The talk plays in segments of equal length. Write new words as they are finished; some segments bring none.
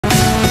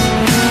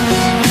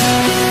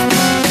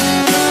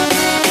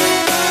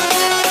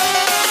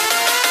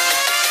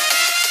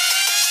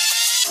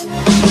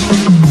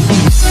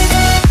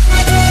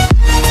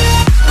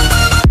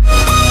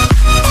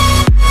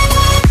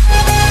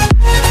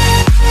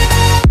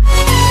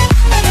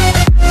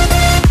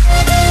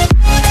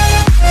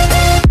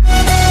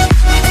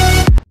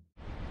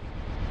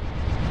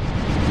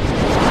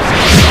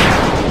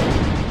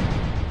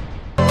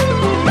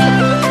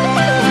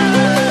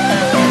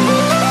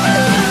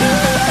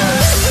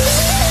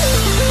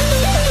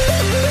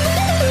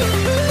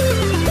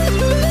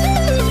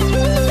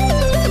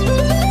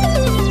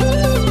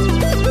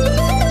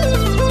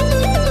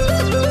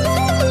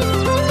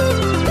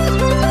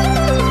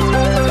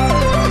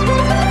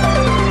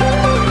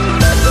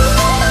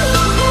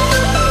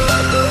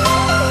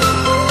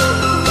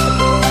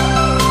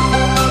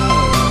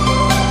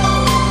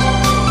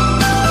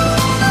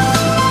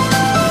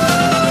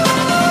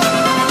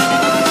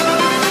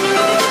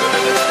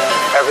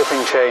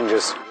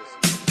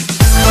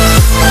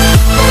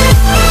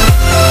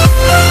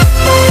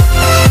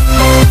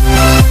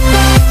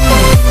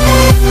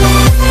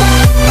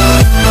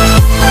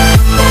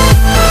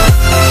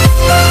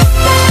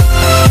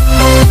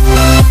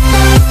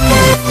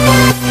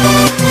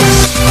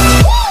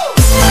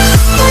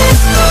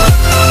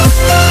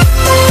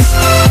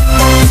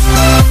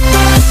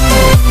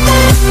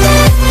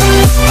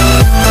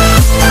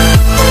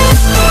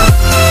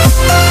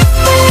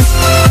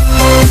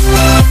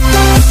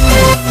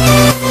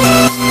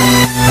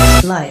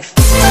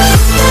life.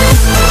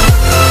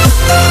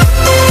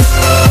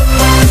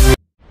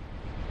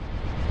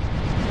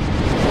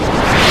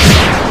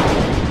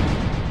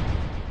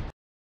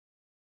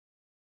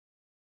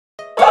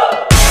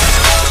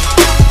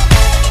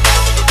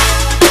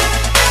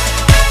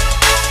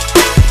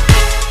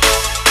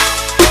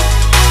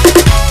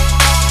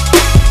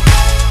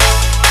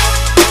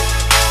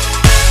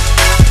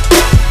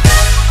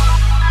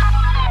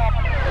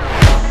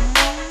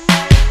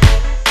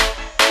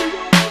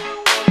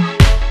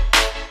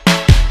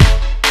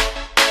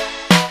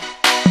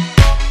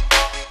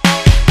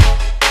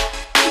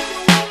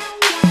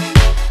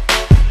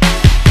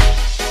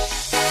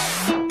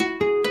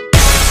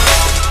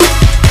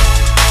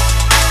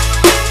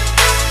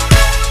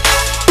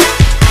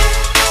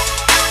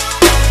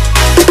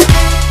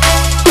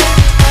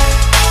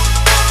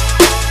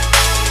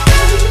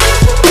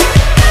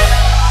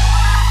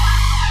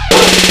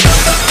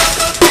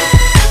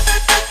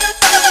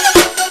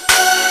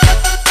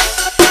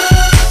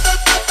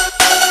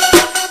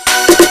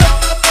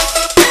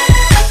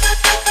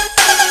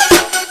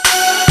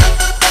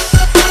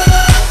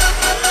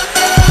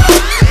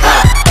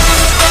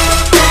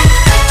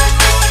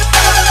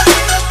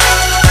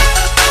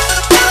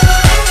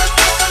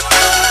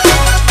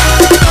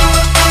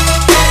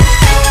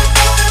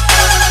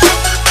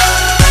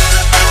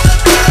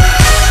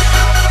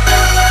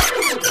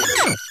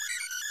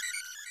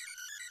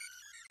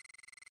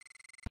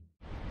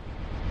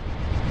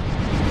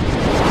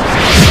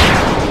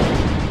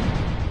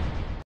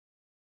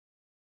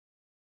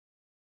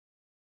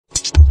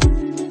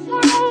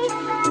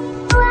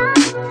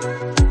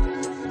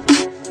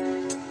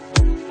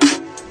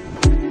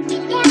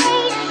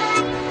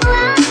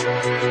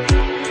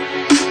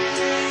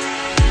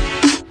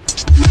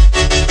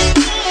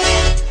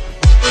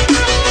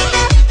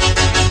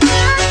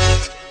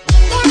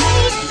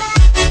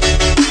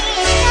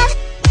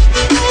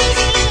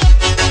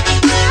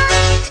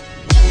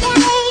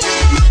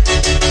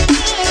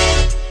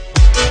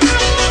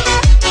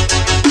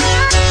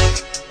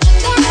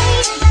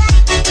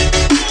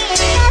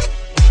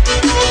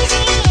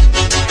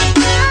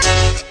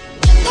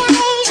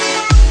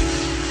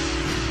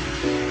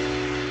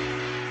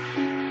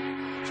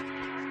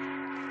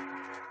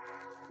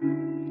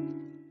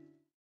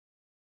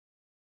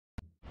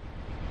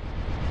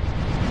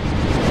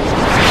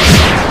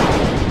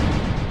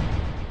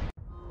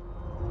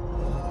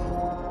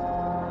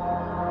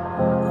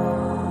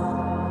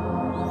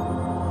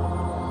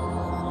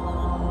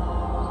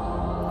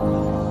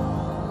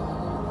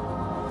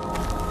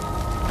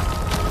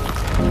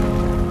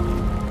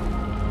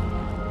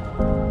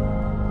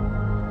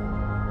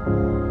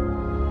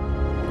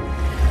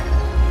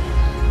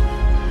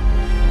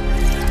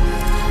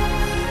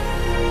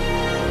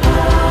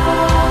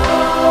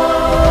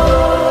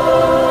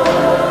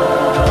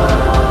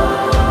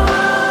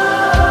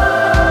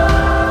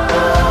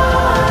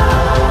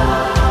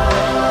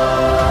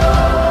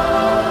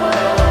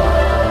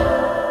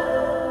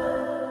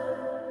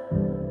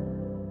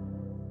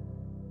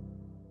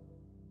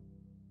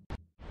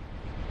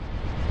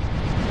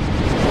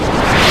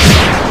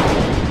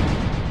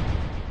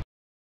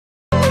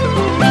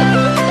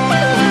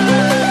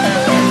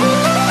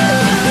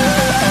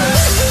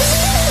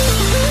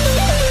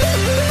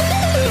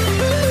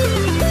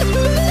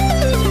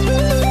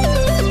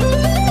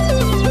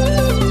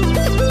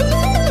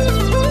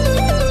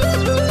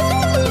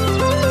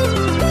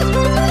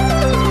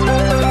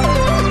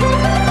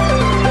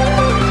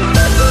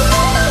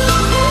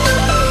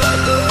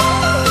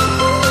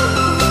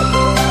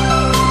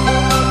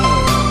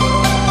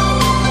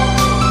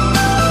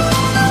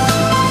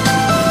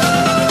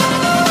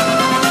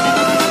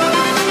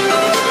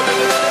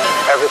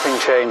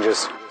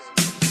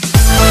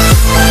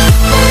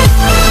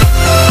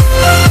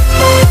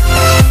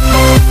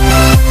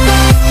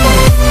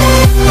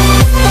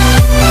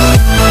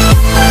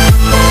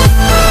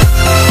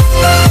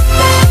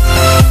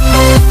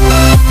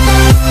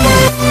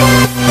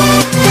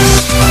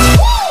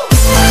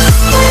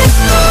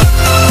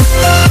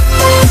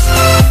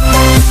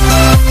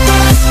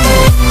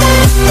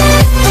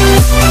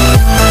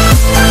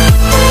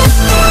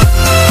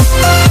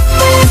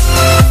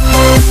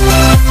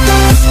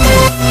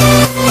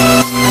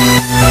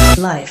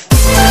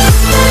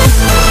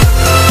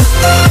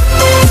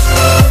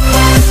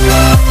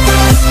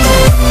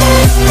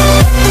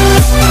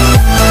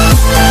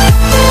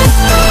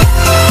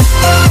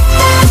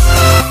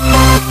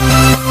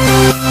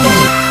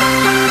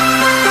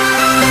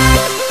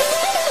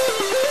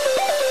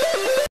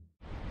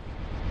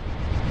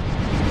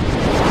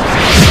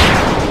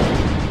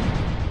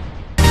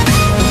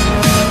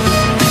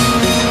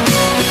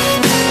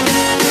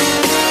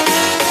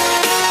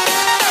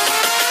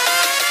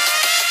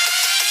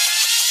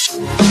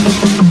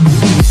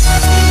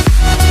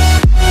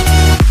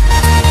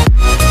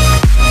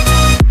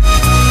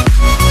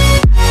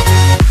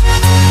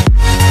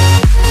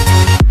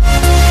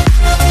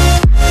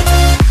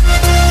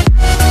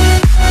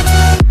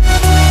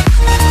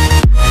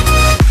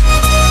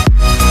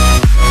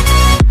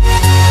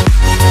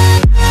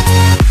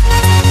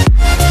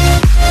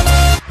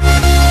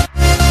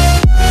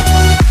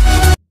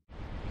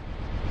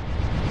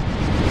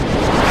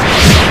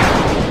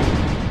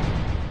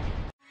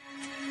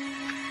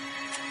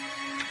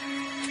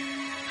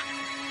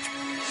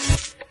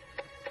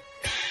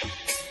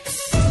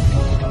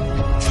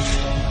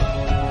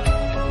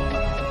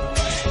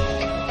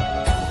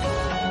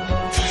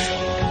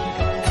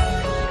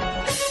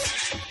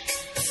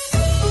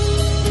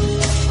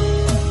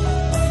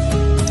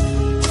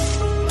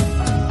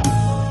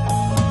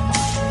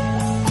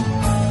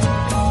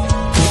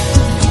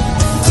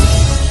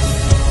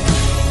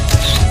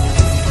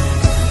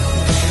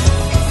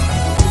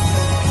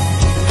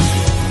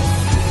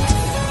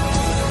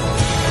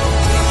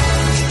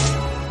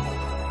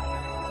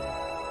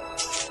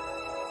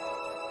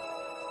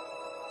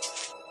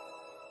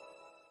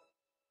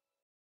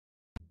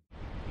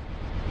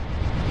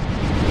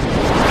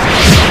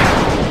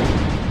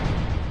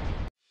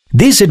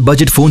 They said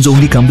budget phones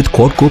only come with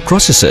quad-core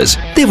processors.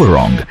 They were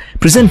wrong.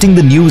 Presenting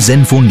the new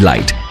Zenfone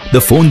Lite,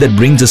 the phone that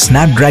brings a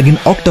Snapdragon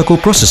octa-core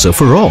processor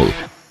for all.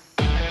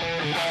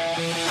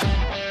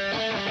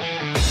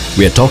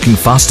 We are talking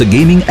faster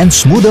gaming and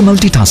smoother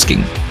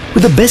multitasking,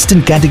 with the best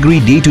in category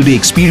day-to-day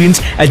experience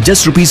at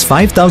just Rs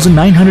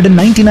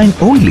 5,999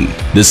 only.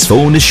 This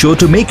phone is sure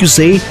to make you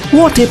say,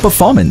 "What a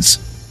performance!"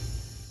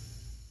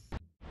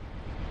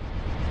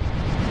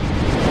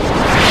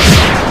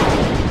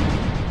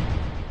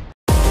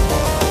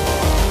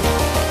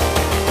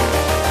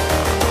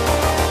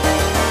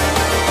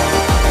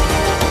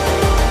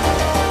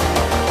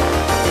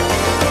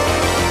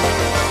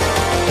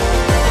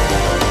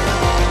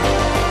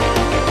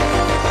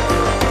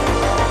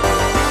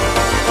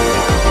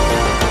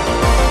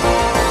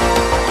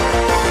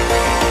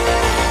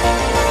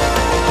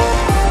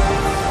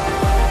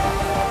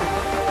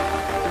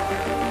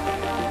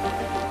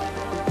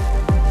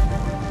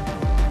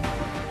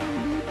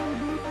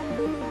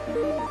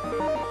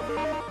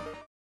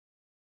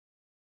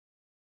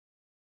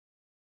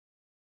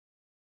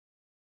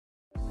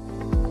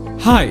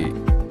 Hi!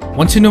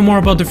 Want to know more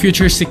about the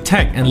futuristic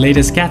tech and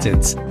latest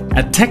gadgets?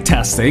 At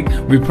Techtastic,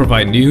 we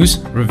provide news,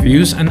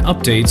 reviews and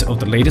updates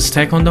of the latest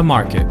tech on the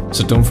market,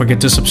 so don't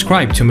forget to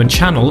subscribe to my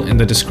channel in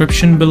the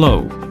description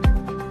below.